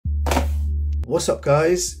What's up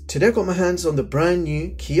guys, today I got my hands on the brand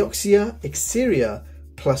new KIOXIA Exceria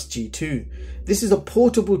Plus G2. This is a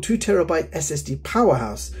portable 2TB SSD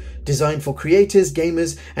powerhouse designed for creators,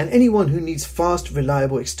 gamers and anyone who needs fast,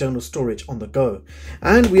 reliable external storage on the go.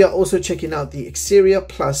 And we are also checking out the Exceria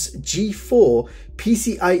Plus G4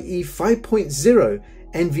 PCIe 5.0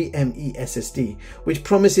 NVMe SSD, which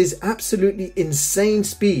promises absolutely insane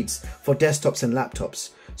speeds for desktops and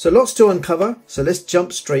laptops. So lots to uncover, so let's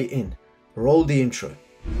jump straight in. Roll the intro.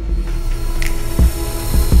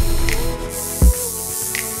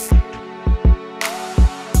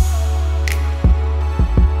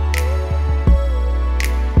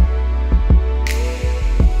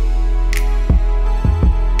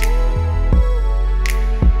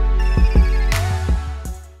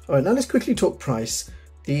 Alright, now let's quickly talk price.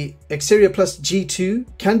 The Exceria Plus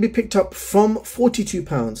G2 can be picked up from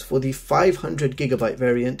 £42 for the 500GB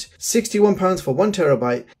variant, £61 for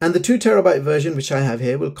 1TB, and the 2TB version, which I have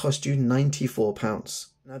here, will cost you £94.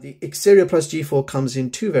 Now the Exceria Plus G4 comes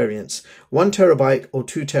in two variants, 1TB or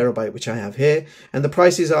 2TB, which I have here, and the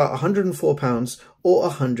prices are £104 or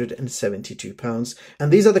 £172,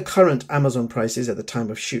 and these are the current Amazon prices at the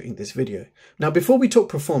time of shooting this video. Now before we talk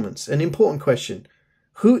performance, an important question: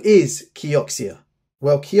 who is KIOXIA?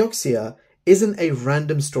 Well, KIOXIA isn't a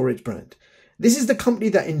random storage brand. This is the company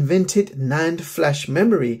that invented NAND flash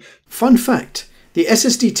memory. Fun fact, the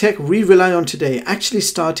SSD tech we rely on today actually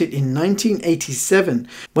started in 1987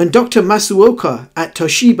 when Dr. Masuoka at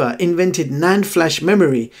Toshiba invented NAND flash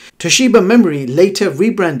memory. Toshiba Memory later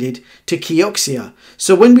rebranded to KIOXIA.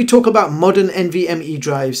 So when we talk about modern NVMe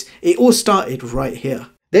drives, it all started right here.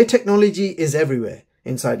 Their technology is everywhere.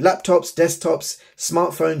 Inside laptops, desktops,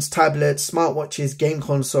 smartphones, tablets, smartwatches, game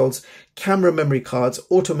consoles, camera memory cards,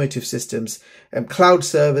 automotive systems, cloud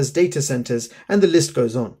servers, data centers, and the list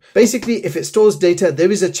goes on. Basically, if it stores data,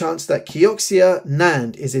 there is a chance that KIOXIA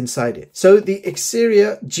NAND is inside it. So the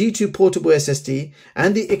Exceria G2 portable SSD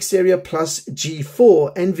and the Exceria Plus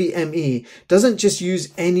G4 NVMe doesn't just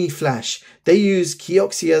use any flash. They use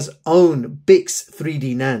KIOXIA's own BICS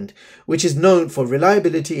 3D NAND, which is known for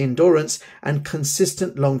reliability, endurance, and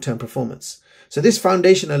consistent long-term performance. So this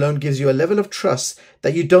foundation alone gives you a level of trust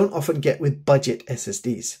that you don't often get with budget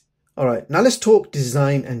SSDs. Alright, now let's talk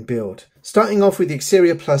design and build. Starting off with the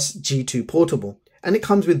Exceria Plus G2 portable. And it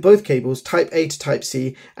comes with both cables, Type A to Type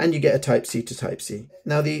C, and you get a Type C to Type C.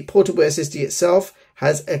 Now the portable SSD itself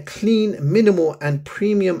has a clean, minimal and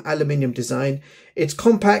premium aluminium design. It's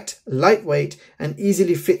compact, lightweight and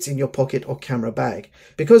easily fits in your pocket or camera bag.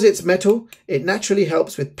 Because it's metal, it naturally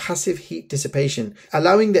helps with passive heat dissipation,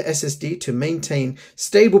 allowing the SSD to maintain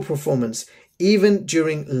stable performance even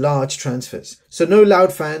during large transfers. So no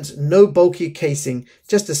loud fans, no bulky casing,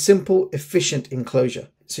 just a simple, efficient enclosure.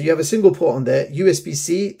 So you have a single port on there,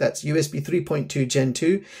 USB-C, that's USB 3.2 Gen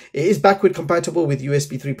 2. It is backward compatible with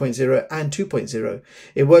USB 3.0 and 2.0.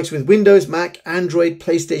 It works with Windows, Mac, Android,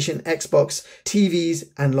 PlayStation, Xbox, TVs,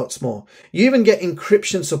 and lots more. You even get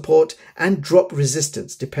encryption support and drop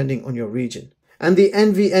resistance depending on your region. And the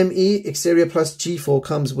NVMe Exceria Plus G4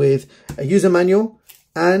 comes with a user manual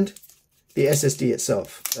and the SSD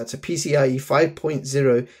itself. That's a PCIe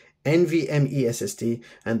 5.0 NVMe SSD,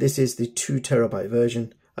 and this is the 2TB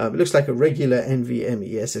version. It looks like a regular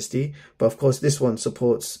NVMe SSD, but of course this one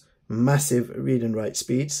supports massive read and write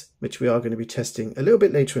speeds, which we are going to be testing a little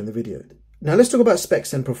bit later in the video. Now let's talk about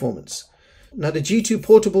specs and performance. Now the G2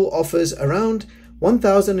 portable offers around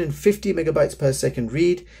 1050 megabytes per second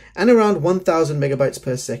read and around 1000 megabytes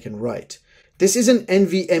per second write. This isn't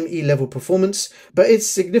NVMe level performance, but it's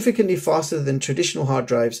significantly faster than traditional hard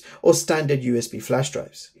drives or standard USB flash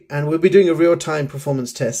drives. And we'll be doing a real-time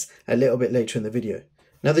performance test a little bit later in the video.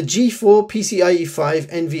 Now the G4 PCIe 5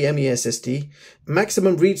 NVMe SSD,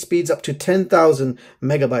 maximum read speeds up to 10,000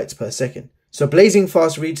 megabytes per second. So blazing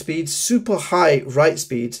fast read speeds, super high write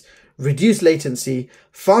speeds, reduced latency,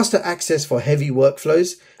 faster access for heavy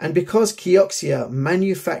workflows, and because KIOXIA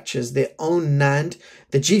manufactures their own NAND,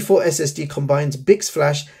 the G4 SSD combines BICS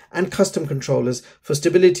flash and custom controllers for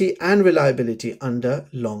stability and reliability under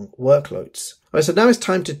long workloads. Alright, so now it's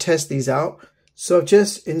time to test these out. So I've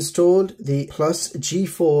just installed the Plus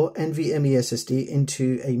G4 NVMe SSD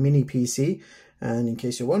into a mini PC. And in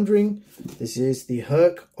case you're wondering, this is the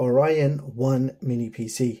Herc Orion 1 mini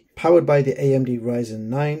PC. powered by the AMD Ryzen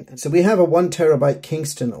 9. So we have a 1TB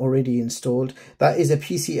Kingston already installed. That is a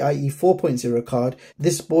PCIe 4.0 card.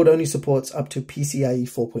 This board only supports up to PCIe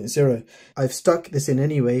 4.0. I've stuck this in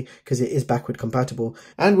anyway because it is backward compatible,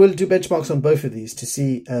 and we'll do benchmarks on both of these to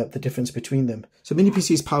see the difference between them. So mini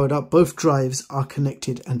PC is powered up, both drives are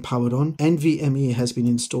connected and powered on. NVMe has been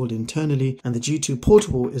installed internally, and the G2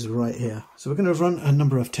 portable is right here. So we're going to run a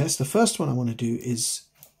number of tests. The first one I want to do is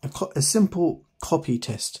a simple copy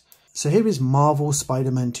test. So here is Marvel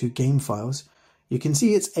Spider-Man 2 game files. You can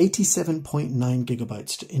see it's 87.9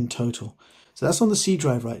 gigabytes in total. So that's on the C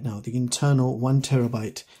drive right now, the internal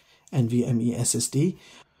 1TB NVMe SSD.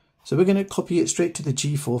 So we're going to copy it straight to the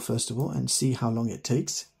G4 first of all and see how long it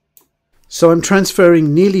takes. So I'm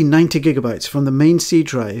transferring nearly 90 gigabytes from the main C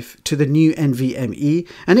drive to the new NVMe,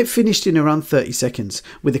 and it finished in around 30 seconds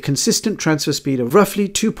with a consistent transfer speed of roughly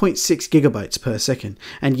 2.6 gigabytes per second.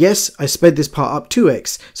 And yes, I sped this part up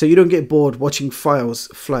 2x so you don't get bored watching files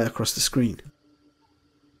fly across the screen.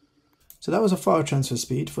 So that was a file transfer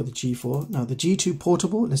speed for the G4. Now the G2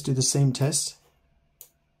 portable, let's do the same test.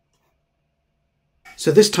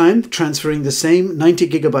 So this time, transferring the same 90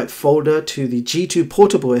 gigabyte folder to the G2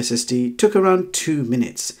 portable SSD took around 2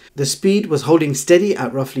 minutes. The speed was holding steady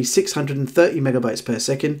at roughly 630 megabytes per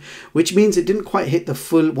second, which means it didn't quite hit the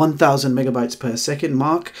full 1000 megabytes per second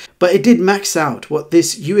mark, but it did max out what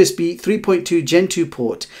this USB 3.2 Gen 2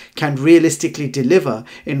 port can realistically deliver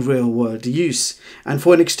in real world use. And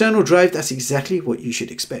for an external drive, that's exactly what you should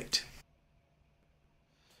expect.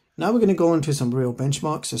 Now we're going to go on to some real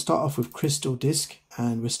benchmarks. So start off with Crystal Disk,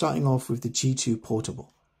 and we're starting off with the G2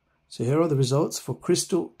 portable. So here are the results for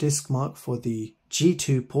Crystal Disk Mark for the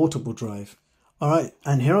G2 portable drive. Alright,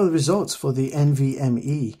 and here are the results for the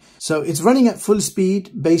NVMe. So it's running at full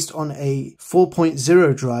speed based on a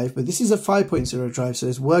 4.0 drive, but this is a 5.0 drive, so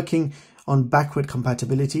it's working on backward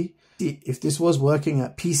compatibility. If this was working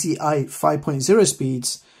at PCI 5.0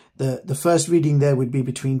 speeds, the first reading there would be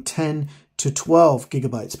between 10 to 12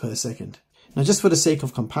 gigabytes per second. Now, just for the sake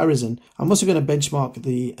of comparison, I'm also going to benchmark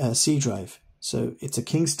the C drive. So it's a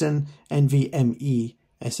Kingston NVMe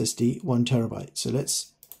SSD 1TB. So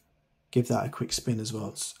let's give that a quick spin as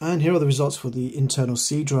well. And here are the results for the internal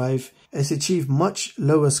C drive. It's achieved much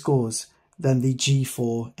lower scores than the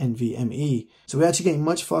G4 NVMe. So we're actually getting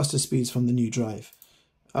much faster speeds from the new drive.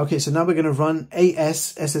 Okay, so now we're going to run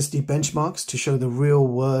AS SSD benchmarks to show the real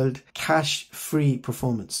world cache-free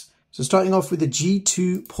performance. So starting off with the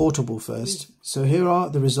G2 portable first. So here are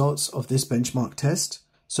the results of this benchmark test.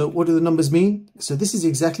 So what do the numbers mean? So this is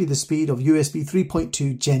exactly the speed of USB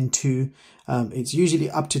 3.2 Gen 2. It's usually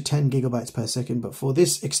up to 10 gigabytes per second, but for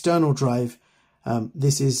this external drive,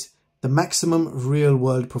 this is the maximum real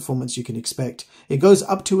world performance you can expect. It goes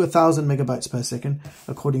up to 1000 megabytes per second,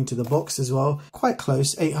 according to the box as well. Quite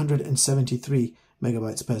close, 873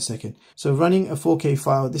 megabytes per second. So running a 4K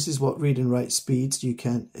file, this is what read and write speeds you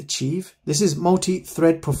can achieve. This is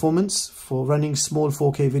multi-thread performance for running small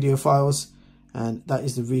 4K video files, and that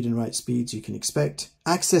is the read and write speeds you can expect.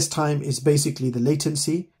 Access time is basically the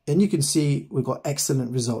latency, and you can see we've got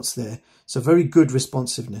excellent results there. So very good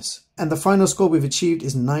responsiveness. And the final score we've achieved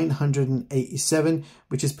is 987,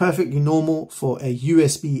 which is perfectly normal for a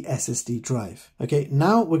USB SSD drive. Okay,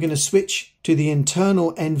 now we're going to switch to the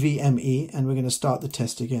internal NVMe and we're going to start the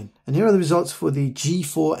test again. And here are the results for the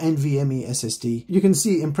G4 NVMe SSD. You can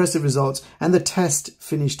see impressive results, and the test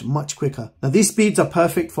finished much quicker. Now these speeds are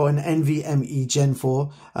perfect for an NVMe Gen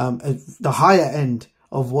 4, the higher end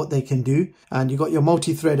of what they can do. And you got your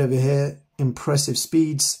multi-thread over here, impressive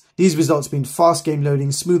speeds. These results being fast game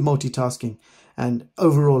loading, smooth multitasking, and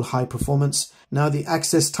overall high performance. Now the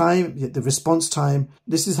access time, the response time,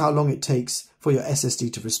 this is how long it takes for your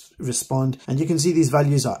SSD to respond. And you can see these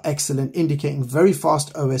values are excellent, indicating very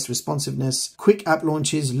fast OS responsiveness, quick app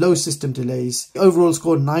launches, low system delays. Overall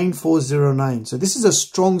score 9409. So this is a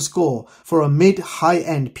strong score for a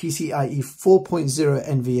mid-high-end PCIe 4.0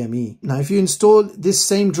 NVMe. Now if you install this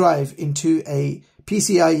same drive into a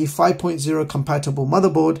PCIe 5.0 compatible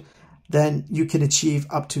motherboard, then you can achieve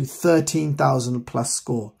up to 13,000 plus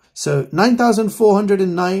score. So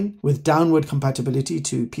 9,409 with downward compatibility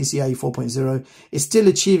to PCIe 4.0 is still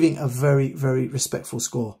achieving a very, very respectful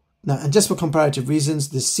score. Now, and just for comparative reasons,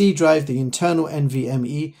 the C drive, the internal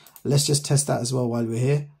NVMe, let's just test that as well while we're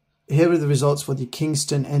here. Here are the results for the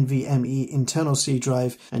Kingston NVMe internal C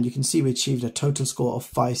drive, and you can see we achieved a total score of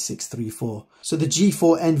 5634. So the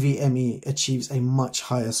G4 NVMe achieves a much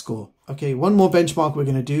higher score. Okay, one more benchmark we're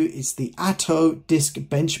going to do is the ATTO disk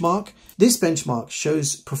benchmark. This benchmark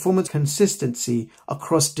shows performance consistency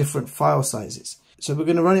across different file sizes. So we're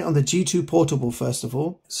going to run it on the G2 Portable first of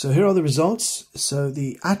all. So here are the results. So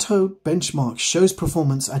the ATTO benchmark shows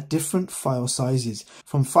performance at different file sizes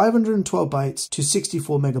from 512 bytes to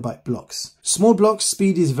 64 megabyte blocks. Small blocks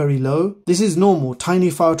speed is very low. This is normal.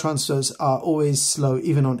 Tiny file transfers are always slow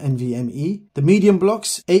even on NVMe. The medium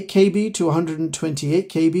blocks 8 KB to 128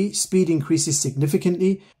 KB speed increases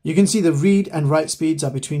significantly. You can see the read and write speeds are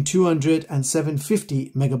between 200 and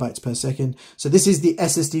 750 megabytes per second. So this is the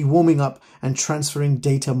SSD warming up and transferring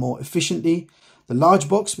data more efficiently. The large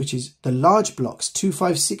box, which is the large blocks,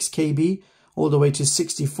 256 KB all the way to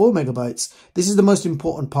 64 megabytes. This is the most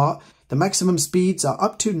important part. The maximum speeds are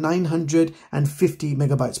up to 950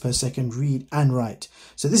 megabytes per second read and write.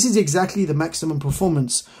 So this is exactly the maximum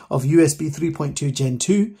performance of USB 3.2 Gen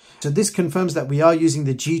 2. So this confirms that we are using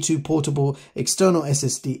the G2 portable external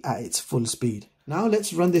SSD at its full speed. Now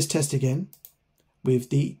let's run this test again with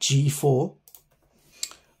the G4.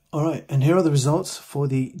 Alright, and here are the results for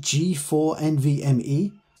the G4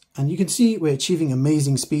 NVMe. And you can see we're achieving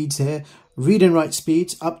amazing speeds here. Read and write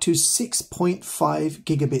speeds up to 6.5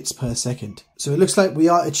 gigabits per second. So it looks like we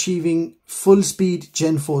are achieving full speed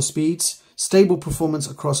Gen 4 speeds, stable performance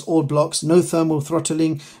across all blocks, no thermal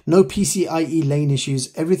throttling, no PCIe lane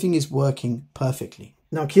issues. Everything is working perfectly.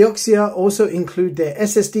 Now KIOXIA also include their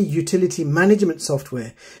SSD Utility Management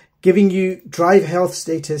software, giving you drive health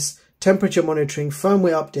status, temperature monitoring,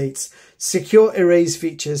 firmware updates, secure erase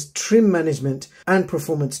features, trim management, and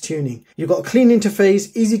performance tuning. You've got a clean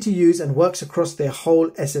interface, easy to use, and works across their whole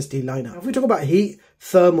SSD lineup. Now, if we talk about heat,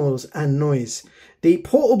 thermals, and noise, the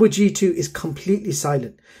Portable G2 is completely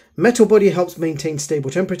silent. Metal body helps maintain stable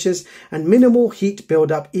temperatures and minimal heat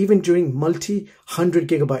buildup even during multi-100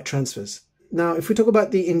 gigabyte transfers. Now, if we talk about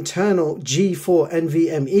the internal G4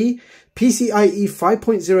 NVMe, PCIe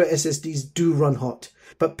 5.0 SSDs do run hot.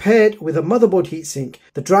 But paired with a motherboard heatsink,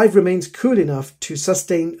 the drive remains cool enough to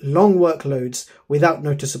sustain long workloads without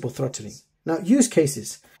noticeable throttling. Now, use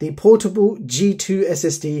cases. The portable G2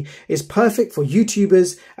 SSD is perfect for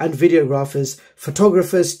YouTubers and videographers,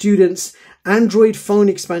 photographers, students, Android phone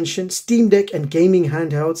expansion, Steam Deck and gaming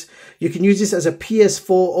handhelds. You can use this as a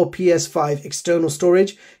PS4 or PS5 external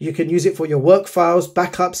storage. You can use it for your work files,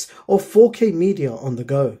 backups, or 4K media on the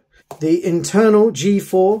go. The internal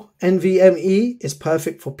G4 NVMe is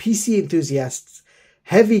perfect for PC enthusiasts,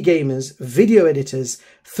 heavy gamers, video editors,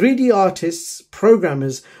 3D artists,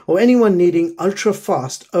 programmers, or anyone needing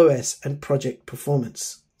ultra-fast OS and project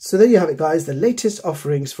performance. So there you have it guys, the latest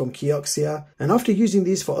offerings from KIOXIA, and after using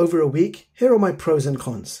these for over a week, here are my pros and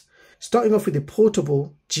cons. Starting off with the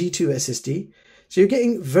portable G2 SSD, so you're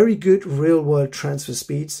getting very good real-world transfer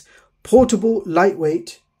speeds, portable,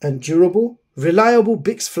 lightweight, and durable. Reliable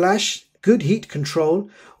BICS flash, good heat control,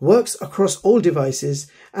 works across all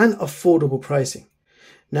devices, and affordable pricing.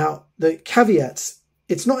 Now, the caveats,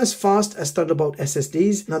 it's not as fast as Thunderbolt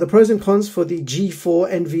SSDs. Now, the pros and cons for the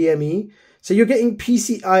G4 NVMe. So you're getting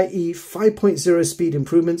PCIe 5.0 speed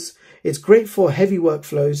improvements. It's great for heavy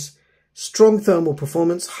workflows, strong thermal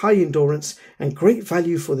performance, high endurance, and great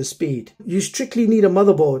value for the speed. You strictly need a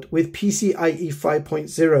motherboard with PCIe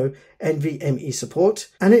 5.0 NVMe support,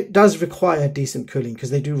 and it does require decent cooling because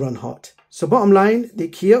they do run hot. So bottom line, the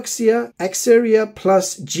KIOXIA Exceria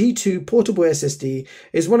Plus G2 portable SSD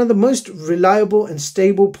is one of the most reliable and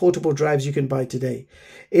stable portable drives you can buy today.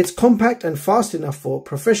 It's compact and fast enough for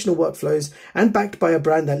professional workflows and backed by a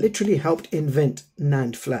brand that literally helped invent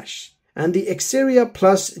NAND flash. And the Exceria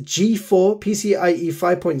Plus G4 PCIe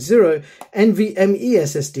 5.0 NVMe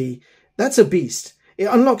SSD, that's a beast. It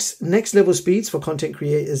unlocks next level speeds for content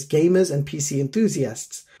creators, gamers, and PC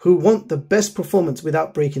enthusiasts who want the best performance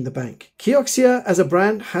without breaking the bank. KIOXIA as a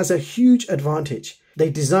brand has a huge advantage. They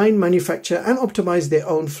design, manufacture, and optimize their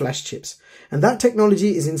own flash chips. And that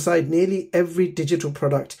technology is inside nearly every digital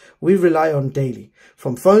product we rely on daily,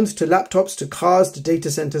 from phones to laptops to cars to data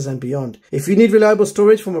centers and beyond. If you need reliable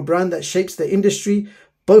storage from a brand that shapes the industry,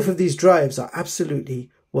 both of these drives are absolutely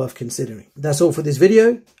worth considering. That's all for this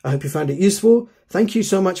video. I hope you found it useful. Thank you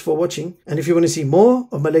so much for watching. And if you want to see more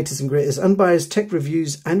of my latest and greatest unbiased tech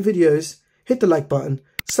reviews and videos, hit the like button,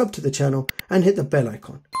 sub to the channel, and hit the bell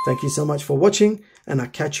icon. Thank you so much for watching, and I'll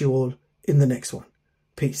catch you all in the next one.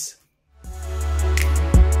 Peace.